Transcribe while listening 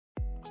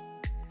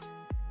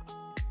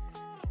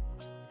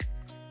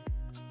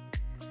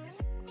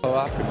So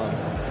happy, man.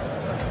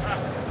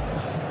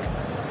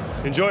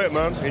 Enjoy it,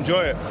 man.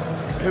 Enjoy it.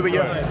 Who are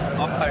you?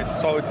 I played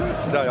so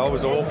good today. I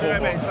was awful. Yeah,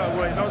 mate, don't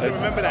worry. No one's going to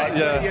remember that in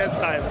 20 years'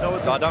 time. No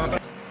one's I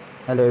don't.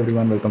 Hello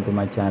everyone, welcome to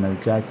my channel.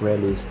 Jack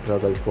Grealish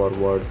struggled for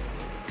words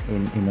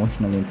in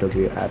emotional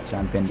interview at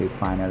Champions League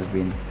final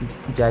win.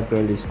 Jack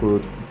Grealish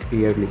could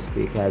barely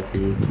speak as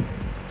he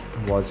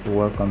was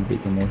overcome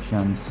with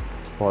emotions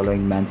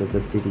following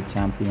Manchester City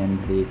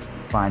Champions League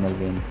final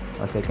win.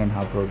 A second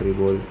half Rodri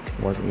goal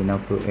was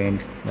enough to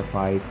end the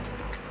fight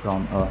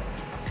from a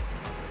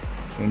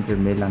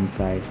Milan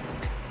side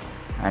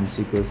and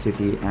secure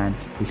City and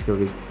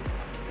historic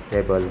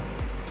treble.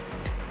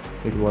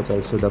 It was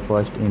also the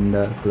first in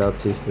the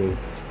club's history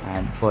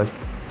and first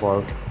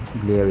for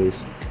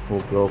Grealish, who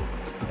broke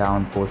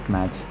down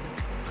post-match.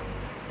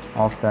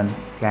 Often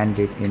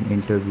candid in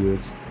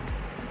interviews,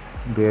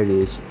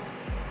 Grealish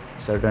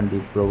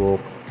certainly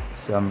provoked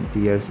some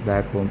tears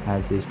back home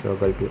as he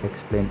struggled to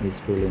explain his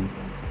feeling.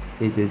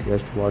 "This is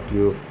just what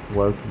you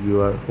worked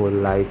your whole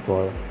life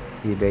for,"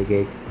 he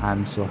begged.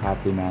 "I'm so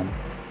happy, man.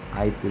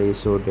 I play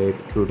so dead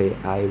today.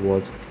 I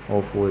was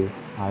awful.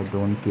 I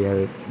don't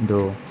care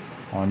though.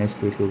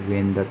 Honestly, to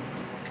win the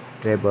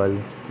treble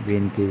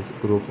with this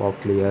group of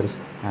players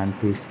and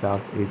this staff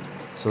is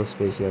so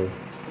special.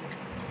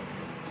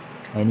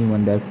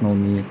 Anyone that know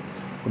me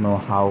know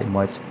how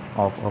much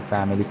of a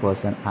family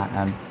person I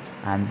am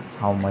and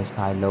how much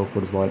I love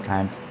football,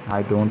 and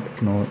I don't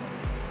know,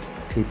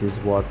 this is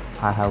what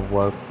I have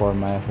worked for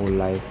my whole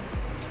life."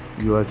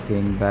 You are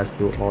thinking back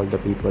to all the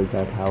people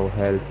that have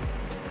helped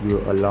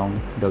you along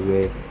the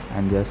way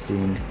and just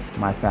seeing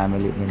my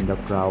family in the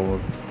crowd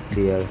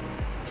there.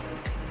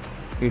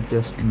 It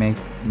just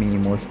makes me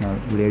emotional.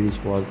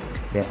 Grealish was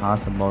then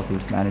asked about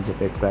his manager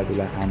Pep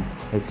Guardiola and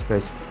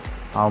expressed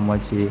how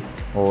much he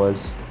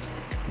owes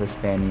the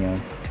Spaniard.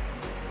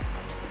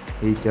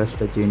 "He's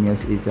just a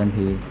genius, isn't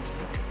he?"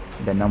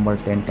 The number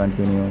 10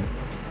 continued.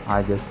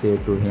 "I just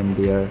said to him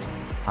there,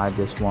 I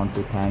just want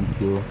to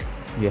thank you.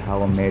 You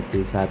have made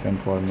this happen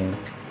for me.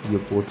 You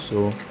put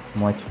so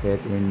much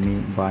faith in me,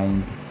 buying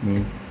me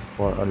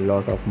for a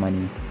lot of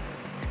money.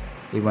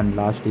 Even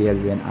last year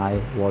when I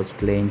was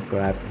playing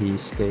crap, he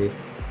stayed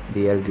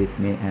there with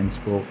me and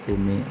spoke to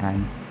me,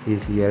 and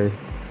this year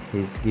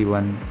he's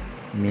given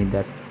me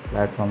that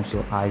platform,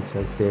 so I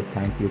just said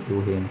thank you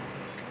to him."